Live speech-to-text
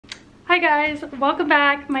Hi guys, welcome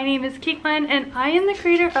back. My name is Caitlin and I am the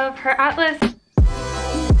creator of Her.atlas.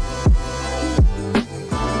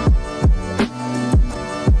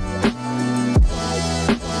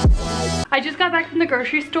 I just got back from the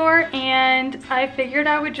grocery store and I figured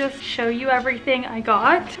I would just show you everything I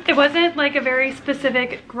got. It wasn't like a very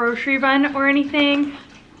specific grocery run or anything.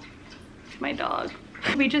 My dog.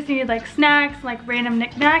 We just needed like snacks, like random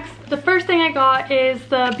knickknacks. The first thing I got is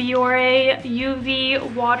the BIORE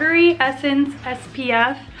UV Watery Essence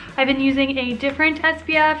SPF. I've been using a different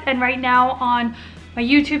SPF, and right now on my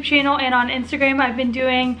YouTube channel and on Instagram I've been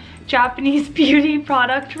doing Japanese beauty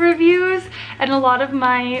product reviews, and a lot of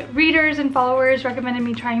my readers and followers recommended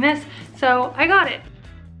me trying this, so I got it.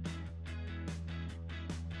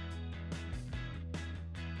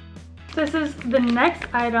 This is the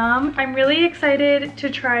next item. I'm really excited to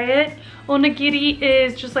try it. Onigiri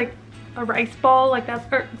is just like a rice ball, like that's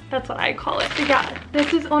what I call it. But yeah,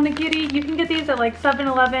 this is onigiri. You can get these at like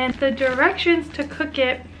 7-Eleven. The directions to cook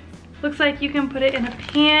it looks like you can put it in a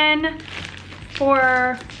pan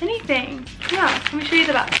or anything. Yeah, let me show you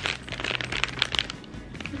the back.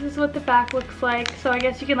 This is what the back looks like. So I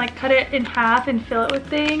guess you can like cut it in half and fill it with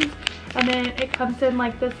things. And then it comes in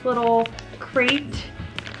like this little crate,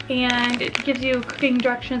 and it gives you cooking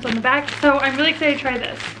directions on the back. So I'm really excited to try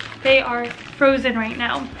this. They are frozen right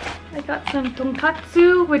now. I got some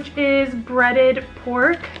tonkatsu, which is breaded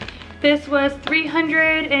pork. This was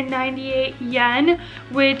 398 yen,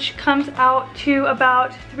 which comes out to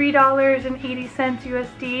about $3.80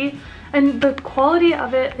 USD. And the quality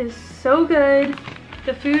of it is so good.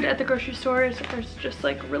 The food at the grocery stores is just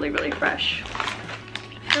like really fresh.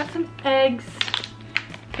 Got some eggs.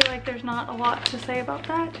 I feel like there's not a lot to say about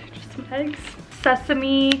that. Just some eggs.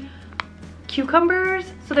 Sesame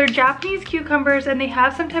cucumbers. So they're Japanese cucumbers and they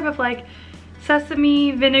have some type of like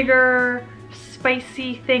sesame vinegar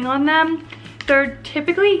spicy thing on them. They're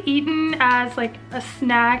typically eaten as like a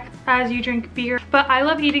snack as you drink beer, but I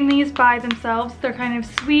love eating these by themselves. They're kind of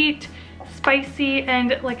sweet, spicy,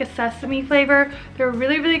 and like a sesame flavor. They're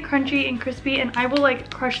really crunchy and crispy, and I will like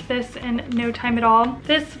crush this in no time at all.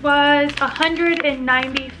 This was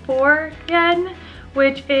 194 yen,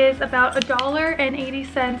 which is about $1.80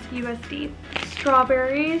 USD.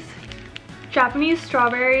 Strawberries. Japanese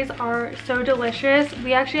strawberries are so delicious.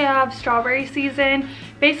 We actually have strawberry season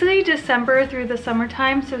basically December through the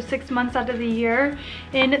summertime, so 6 months out of the year.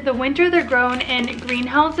 In the winter they're grown in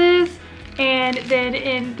greenhouses, and then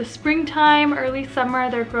in the springtime, early summer,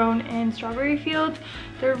 they're grown in strawberry fields.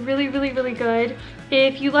 They're really good.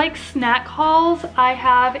 If you like snack hauls, I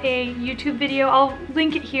have a YouTube video, I'll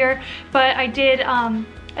link it here, but I did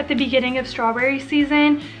at the beginning of strawberry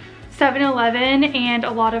season, 7-Eleven and a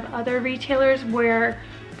lot of other retailers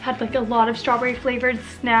had like a lot of strawberry flavored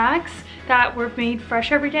snacks that were made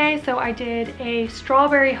fresh every day. So I did a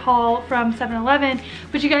strawberry haul from 7-Eleven,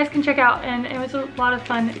 which you guys can check out, and it was a lot of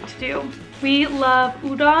fun to do. We love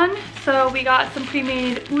udon, so we got some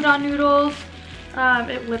pre-made udon noodles.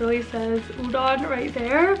 It literally says udon right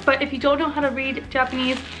there, but if you don't know how to read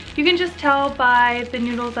Japanese, you can just tell by the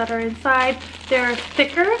noodles that are inside. They're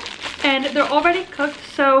thicker and they're already cooked,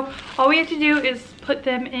 so all we have to do is put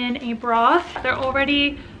them in a broth. They're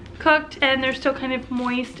already cooked and they're still kind of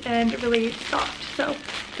moist and really soft. So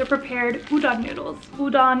they're prepared udon noodles.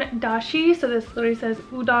 Udon dashi, so this literally says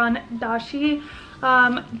udon dashi.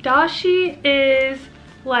 Dashi is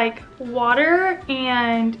like water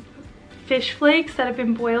and fish flakes that have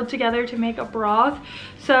been boiled together to make a broth.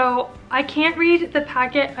 So I can't read the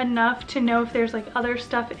packet enough to know if there's like other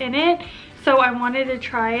stuff in it. So I wanted to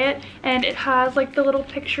try it, and it has like the little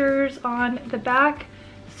pictures on the back.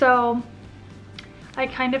 So I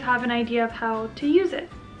kind of have an idea of how to use it.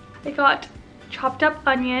 I got chopped up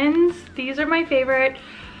onions. These are my favorite.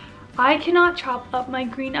 I cannot chop up my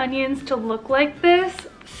green onions to look like this,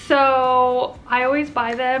 so I always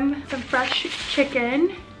buy them. Some fresh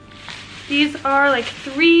chicken. These are like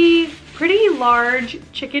 3 pretty large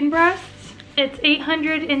chicken breasts. It's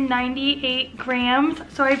 898 grams,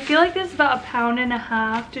 so I feel like this is about 1.5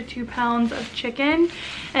 pounds to 2 pounds of chicken,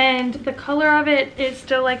 and the color of it is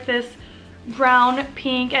still like this brown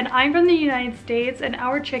pink, and I'm from the United States and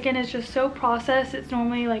our chicken is just so processed. It's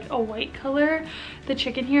normally like a white color. The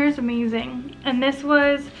chicken here is amazing, and this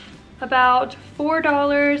was about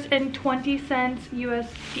 $4.20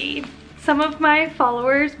 USD. Some of my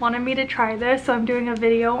followers wanted me to try this, so I'm doing a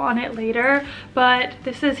video on it later, but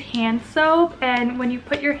this is hand soap, and when you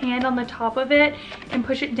put your hand on the top of it and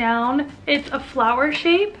push it down, it's a flower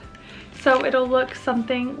shape, so it'll look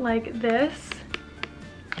something like this.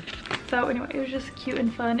 So anyway, it was just cute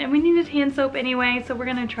and fun, and we needed hand soap anyway, so we're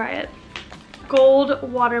gonna try it. gold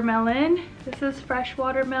watermelon. This is fresh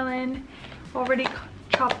watermelon, already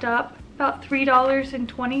chopped up. About $3.20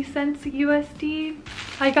 USD.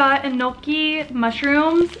 I got enoki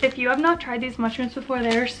mushrooms. If you have not tried these mushrooms before,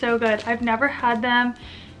 they're so good. I've never had them.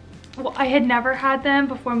 Well, I had never had them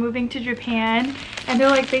before moving to Japan, and they're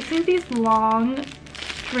like basically these long,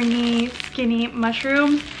 stringy, skinny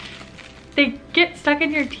mushrooms. They get stuck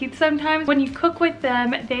in your teeth sometimes. When you cook with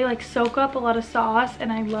them, they like soak up a lot of sauce,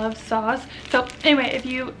 and I love sauce. So anyway, if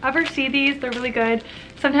you ever see these, they're really good.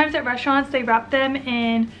 Sometimes at restaurants, they wrap them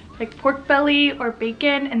in like pork belly or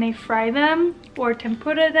bacon, and they fry them or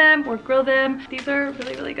tempura them or grill them. These are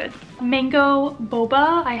really, really good. Mango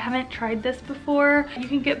boba. I haven't tried this before. You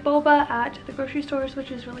can get boba at the grocery stores,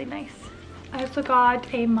 which is really nice. I also got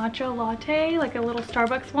a matcha latte, like a little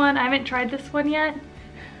Starbucks one. I haven't tried this one yet.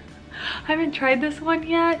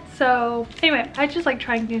 So anyway, I just like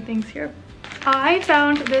trying new things here. I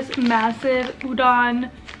found this massive udon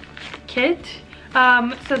kit.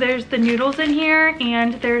 So there's the noodles in here,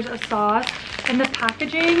 and there's a sauce, and the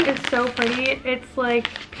packaging is so pretty. It's like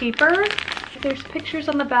paper. There's pictures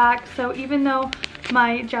on the back, so even though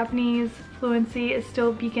my Japanese fluency is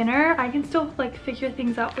still beginner, I can still like figure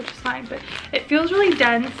things out, which is fine. But it feels really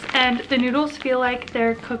dense, and the noodles feel like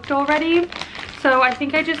they're cooked already. So I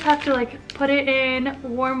think I just have to like put it in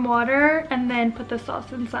warm water and then put the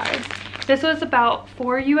sauce inside. This was about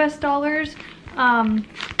 $4 US.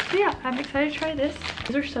 So yeah, I'm excited to try this.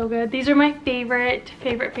 These are so good. These are my favorite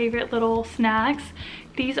little snacks.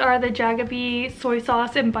 These are the Jagabee soy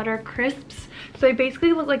sauce and butter crisps. So they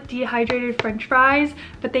basically look like dehydrated french fries,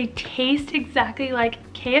 but they taste exactly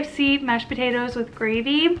like KFC mashed potatoes with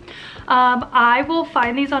gravy. I will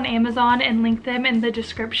find these on Amazon and link them in the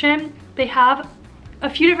description. They have a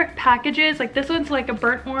few different packages. Like this one's like a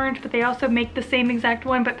burnt orange, but they also make the same exact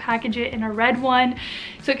one but package it in a red one,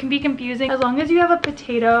 so it can be confusing. As long as you have a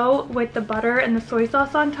potato with the butter and the soy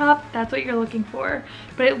sauce on top, that's what you're looking for.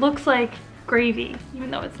 But it looks like gravy, even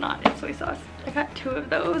though it's not. It's soy sauce. I got 2 of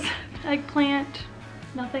those. Eggplant,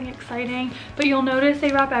 nothing exciting, but you'll notice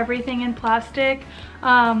they wrap everything in plastic.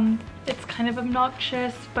 It's kind of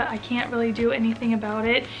obnoxious, but I can't really do anything about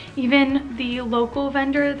it. Even the local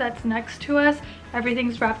vendor that's next to us,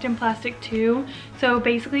 everything's wrapped in plastic too. So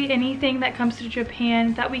basically anything that comes to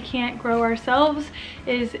Japan that we can't grow ourselves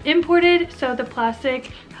is imported, so the plastic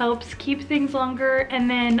helps keep things longer. And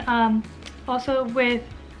then also with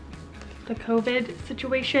the COVID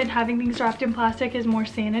situation, having things wrapped in plastic is more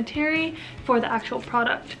sanitary for the actual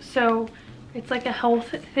product. So it's like a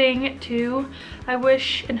health thing too. I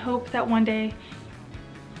wish and hope that one day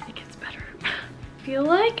it gets better. I feel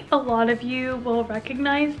like a lot of you will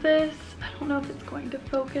recognize this. I don't know if it's going to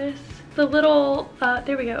focus. The little,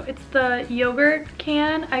 there we go. It's the yogurt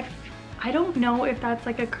can. I don't know if that's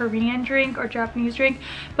like a Korean drink or Japanese drink,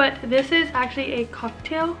 but this is actually a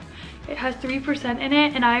cocktail. It has 3% in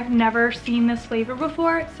it, and I've never seen this flavor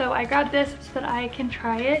before, so I grabbed this so that I can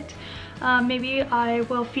try it. Maybe I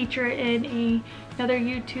will feature it in another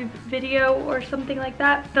YouTube video or something like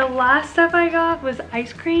that. The last stuff I got was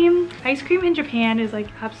ice cream. Ice cream in Japan is like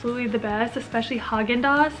absolutely the best, especially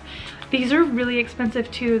Haagen-Dazs. These are really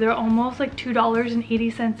expensive too. They're almost like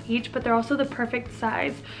 $2.80 each, but they're also the perfect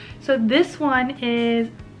size. So this one is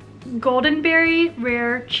golden berry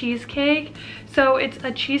rare cheesecake. So it's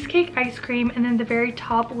a cheesecake ice cream, and then the very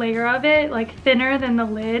top layer of it, like thinner than the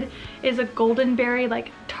lid, is a golden berry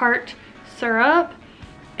like tart syrup.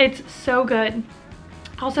 It's so good.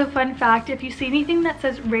 Also, fun fact, if you see anything that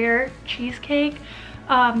says rare cheesecake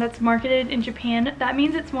that's marketed in Japan, that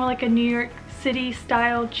means it's more like a New York City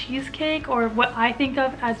style cheesecake, or what I think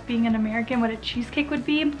of as being an American, what a cheesecake would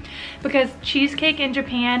be, because cheesecake in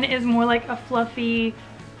Japan is more like a fluffy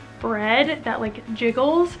bread that like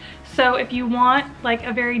jiggles. So if you want like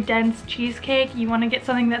a very dense cheesecake, you want to get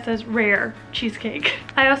something that says rare cheesecake.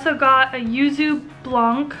 I also got a yuzu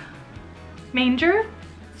blanc manger.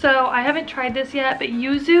 So I haven't tried this yet, but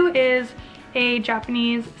yuzu is a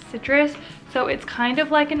Japanese citrus, so it's kind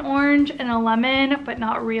of like an orange and a lemon, but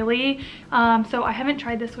not really. So I haven't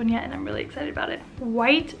tried this one yet, and I'm really excited about it.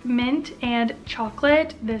 White mint and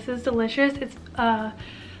chocolate. This is delicious. It's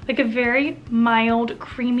like a very mild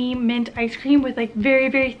creamy mint ice cream with like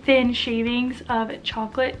very thin shavings of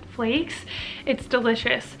chocolate flakes. It's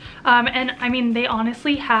delicious. And I mean, they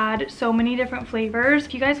honestly had so many different flavors.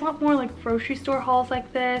 If you guys want more like grocery store hauls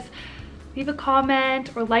like this, leave a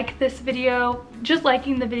comment or like this video. Just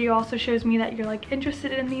liking the video also shows me that you're like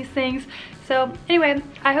interested in these things. So anyway,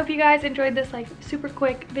 I hope you guys enjoyed this like super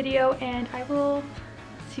quick video, and I will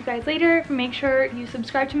see you guys later. Make sure you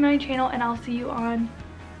subscribe to my channel, and I'll see you on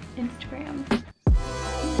Instagram.